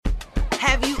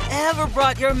Have you ever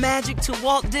brought your magic to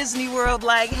Walt Disney World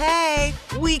like, hey,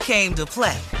 we came to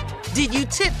play? Did you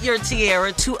tip your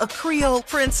tiara to a Creole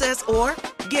princess or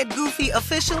get goofy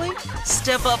officially?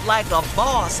 Step up like a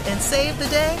boss and save the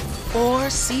day? Or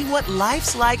see what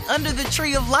life's like under the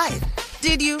tree of life?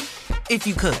 Did you? If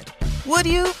you could. Would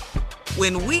you?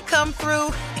 When we come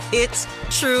through, it's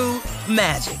true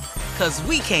magic. 'Cause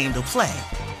we came to play.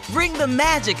 Bring the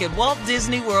magic at Walt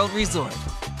Disney World Resort.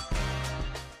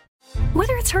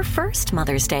 Whether it's her first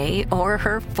Mother's Day or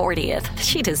her 40th,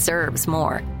 she deserves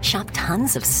more. Shop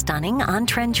tons of stunning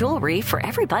on-trend jewelry for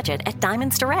every budget at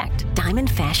Diamonds Direct. Diamond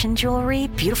fashion jewelry,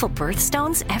 beautiful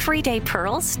birthstones, everyday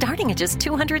pearls starting at just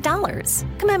 $200.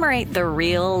 Commemorate the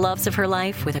real loves of her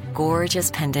life with a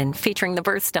gorgeous pendant featuring the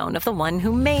birthstone of the one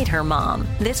who made her mom.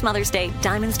 This Mother's Day,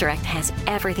 Diamonds Direct has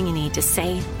everything you need to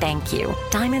say thank you.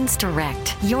 Diamonds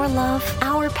Direct. Your love,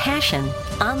 our passion.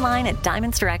 Online at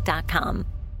diamondsdirect.com.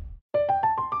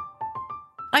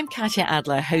 I'm Katya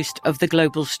Adler, host of The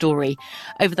Global Story.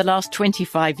 Over the last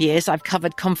 25 years, I've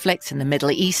covered conflicts in the Middle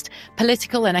East,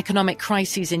 political and economic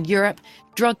crises in Europe,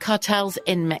 drug cartels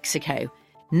in Mexico.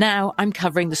 Now I'm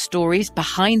covering the stories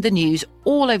behind the news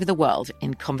all over the world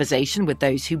in conversation with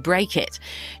those who break it.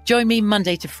 Join me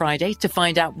Monday to Friday to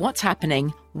find out what's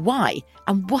happening, why,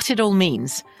 and what it all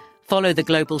means. Follow The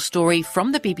Global Story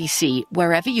from the BBC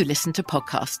wherever you listen to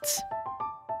podcasts.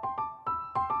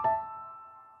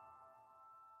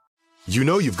 You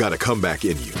know you've got a comeback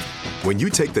in you. When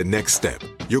you take the next step,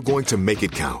 you're going to make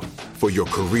it count. For your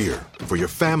career, for your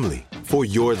family, for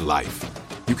your life.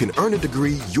 You can earn a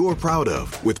degree you're proud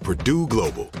of with Purdue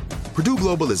Global. Purdue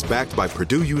Global is backed by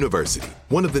Purdue University,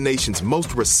 one of the nation's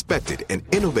most respected and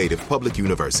innovative public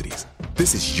universities.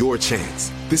 This is your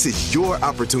chance. This is your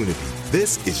opportunity.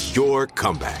 This is your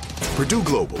comeback. Purdue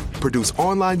Global, Purdue's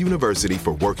online university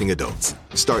for working adults.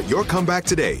 Start your comeback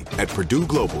today at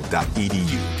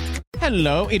purdueglobal.edu.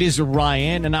 Hello, it is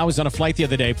Ryan, and I was on a flight the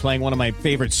other day playing one of my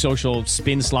favorite social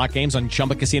spin slot games on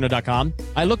ChumbaCasino.com.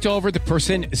 I looked over at the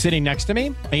person sitting next to me,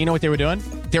 and you know what they were doing?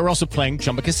 They were also playing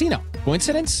Chumba Casino.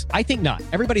 Coincidence? I think not.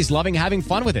 Everybody's loving having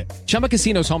fun with it. Chumba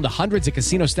Casino is home to hundreds of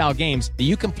casino-style games that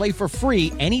you can play for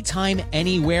free anytime,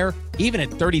 anywhere, even at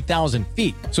 30,000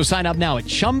 feet. So sign up now at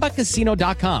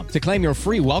ChumbaCasino.com to claim your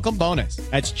free welcome bonus.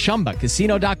 That's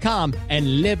ChumbaCasino.com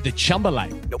and live the Chumba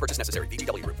life. No purchase necessary.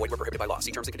 VGW. Void where prohibited by law.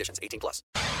 See terms and conditions. 18+.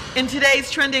 In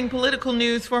today's trending political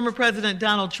news, former President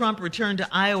Donald Trump returned to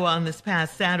Iowa on this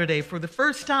past Saturday for the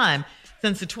first time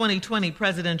since the 2020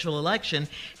 presidential election.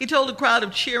 He told a crowd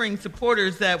of cheering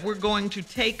supporters that we're going to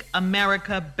take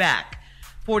America back.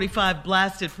 45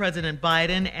 blasted President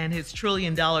Biden and his $1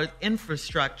 trillion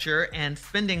infrastructure and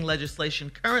spending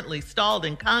legislation currently stalled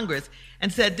in Congress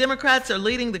and said Democrats are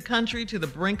leading the country to the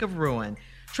brink of ruin.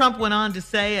 Trump went on to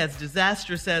say, as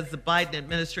disastrous as the Biden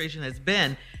administration has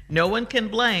been, no one can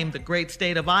blame the great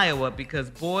state of Iowa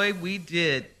because, boy, we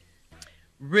did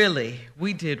really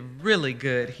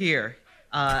good here.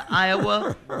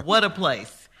 Iowa, what a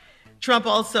place. Trump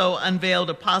also unveiled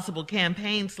a possible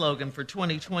campaign slogan for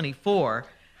 2024,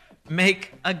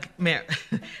 Make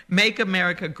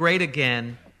America Great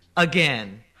Again,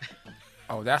 again.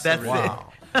 Oh, that's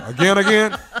wow.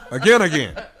 Again.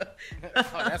 Oh,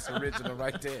 that's original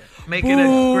right there. Making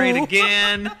it great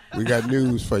again. We got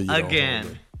news for you.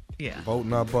 Again. Yeah.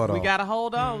 Voting our butt off. We got to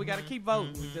hold on. We got to keep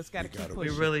voting. We just got to keep pushing. We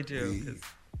really do.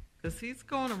 Because he's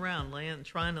going around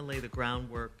trying to lay the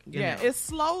groundwork. It's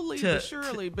slowly but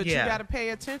surely, but you got to pay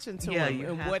attention to him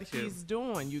and what he's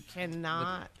doing. You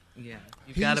cannot. You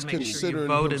got to make sure you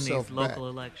vote in these local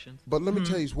elections. But let me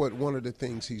tell you one of the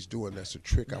things he's doing that's a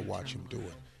trick I watch him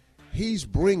doing. He's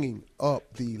bringing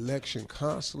up the election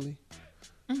constantly.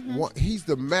 He's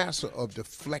the master of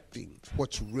deflecting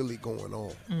what's really going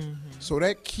on. So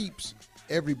that keeps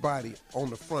everybody on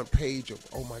the front page of,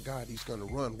 oh my God, he's going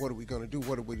to run. What are we going to do?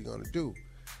 What are we going to do?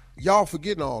 Y'all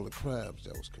forgetting all the crimes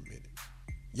that was committed.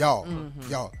 Y'all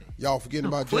forgetting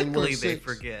about January 6th. Quickly they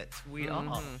forget. We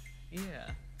all.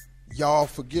 Yeah. Y'all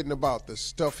forgetting about the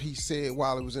stuff he said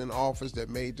while he was in office that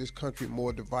made this country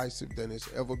more divisive than it's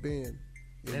ever been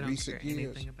in recent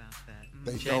years. Anything about that.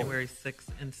 They January 6th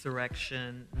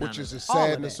insurrection. Which is the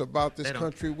sadness about this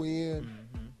country we're in.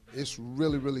 It's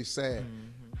really, really sad.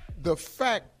 The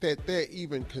fact that they're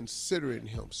even considering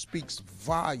him speaks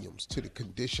volumes to the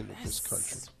condition of this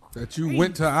country. That you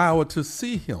went to Iowa to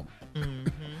see him.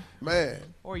 Man.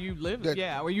 Or you live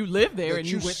there and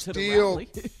you went to the rally.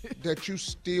 That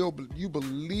you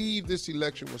believe this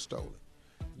election was stolen.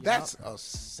 That's a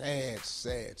sad,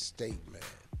 sad state, man.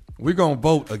 We're going to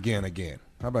vote again.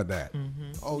 How about that?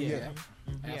 Oh, yeah.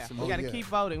 Yeah, we got to keep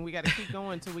voting. We got to keep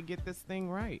going until we get this thing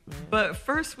right, man. But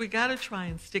first, we got to try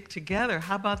and stick together.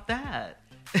 How about that?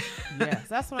 Yes,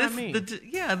 that's what I mean.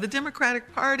 The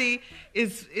Democratic Party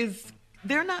is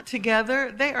they're not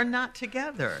together. They are not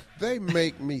together. They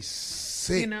make me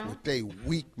sick with their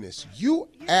weakness. You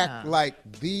act like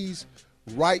these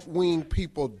right-wing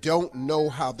people don't know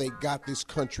how they got this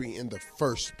country in the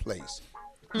first place.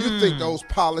 You think those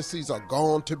policies are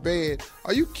gone to bed?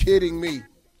 Are you kidding me?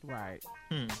 Right.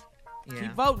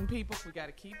 Keep voting, people. We got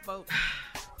to keep voting.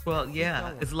 Well,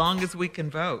 yeah, as long as we can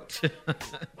vote.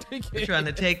 We're trying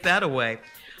to take that away.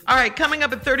 All right, coming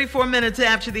up at 34 minutes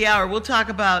after the hour, we'll talk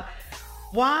about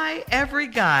why every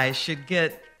guy should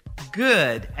get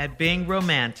good at being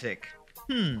romantic.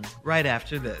 Right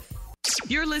after this.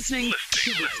 You're listening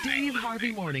to the Steve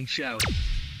Harvey Morning Show.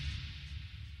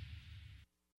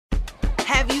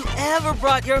 Have you ever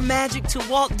brought your magic to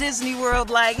Walt Disney World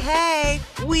like, hey,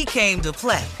 we came to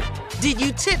play? Did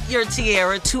you tip your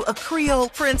tiara to a Creole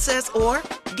princess or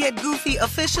get goofy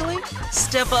officially?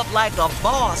 Step up like a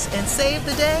boss and save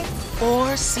the day?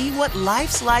 Or see what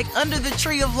life's like under the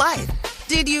tree of life?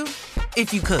 Did you?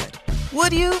 If you could.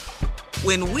 Would you?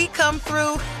 When we come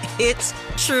through, it's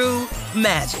true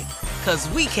magic. 'Cause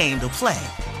we came to play.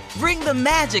 Bring the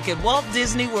magic at Walt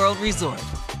Disney World Resort.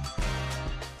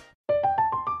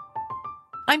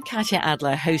 I'm Katya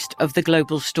Adler, host of The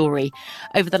Global Story.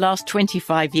 Over the last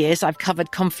 25 years, I've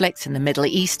covered conflicts in the Middle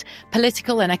East,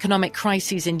 political and economic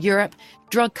crises in Europe,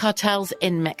 drug cartels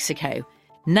in Mexico.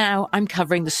 Now I'm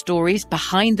covering the stories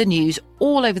behind the news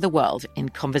all over the world in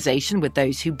conversation with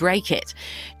those who break it.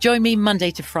 Join me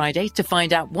Monday to Friday to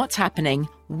find out what's happening,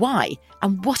 why,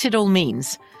 and what it all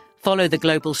means. Follow The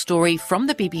Global Story from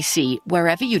the BBC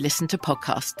wherever you listen to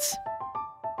podcasts.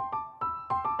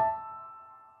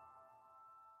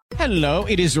 Hello,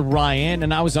 it is Ryan,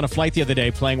 and I was on a flight the other day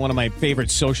playing one of my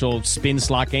favorite social spin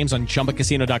slot games on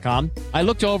ChumbaCasino.com. I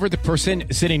looked over at the person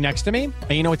sitting next to me, and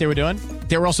you know what they were doing?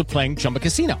 They were also playing Chumba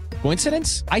Casino.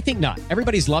 Coincidence? I think not.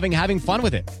 Everybody's loving having fun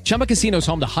with it. Chumba Casino is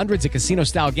home to hundreds of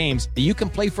casino-style games that you can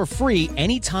play for free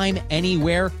anytime,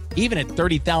 anywhere, even at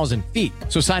 30,000 feet.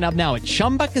 So sign up now at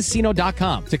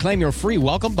ChumbaCasino.com to claim your free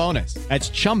welcome bonus. That's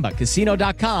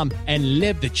ChumbaCasino.com and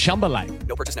live the Chumba life.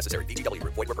 No purchase necessary. VGW.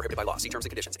 Void where prohibited by law. See terms and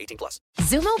conditions. 18+.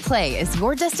 Xumo Play is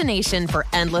your destination for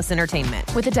endless entertainment.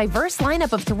 With a diverse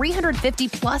lineup of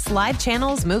 350-plus live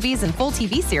channels, movies, and full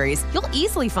TV series, you'll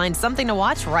easily find something to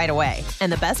watch right away.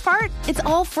 And the best part? It's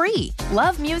all free.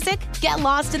 Love music? Get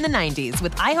lost in the 90s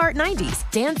with iHeart 90s.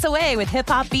 Dance away with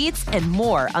hip-hop beats and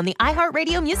more on the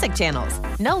iHeartRadio music channels.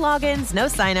 No logins, no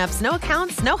signups, no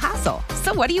accounts, no hassle.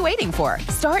 So what are you waiting for?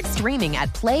 Start streaming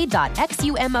at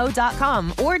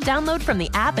play.xumo.com or download from the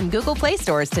app and Google Play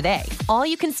stores today. All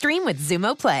you can stream with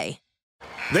Xumo Play.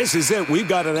 This is it. We've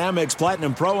got an Amex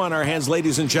Platinum Pro on our hands,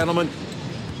 ladies and gentlemen.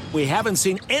 We haven't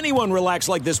seen anyone relax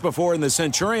like this before in the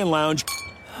Centurion Lounge.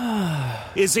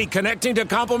 Is he connecting to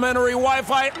complimentary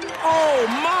Wi-Fi? Oh,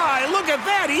 my! Look at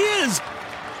that! He is!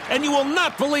 And you will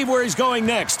not believe where he's going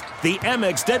next. The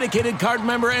Amex dedicated card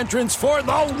member entrance for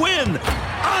the win!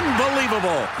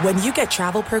 Unbelievable! When you get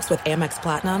travel perks with Amex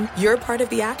Platinum, you're part of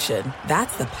the action.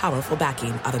 That's the powerful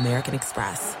backing of American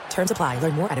Express. Terms apply.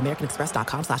 Learn more at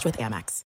americanexpress.com/withAmex.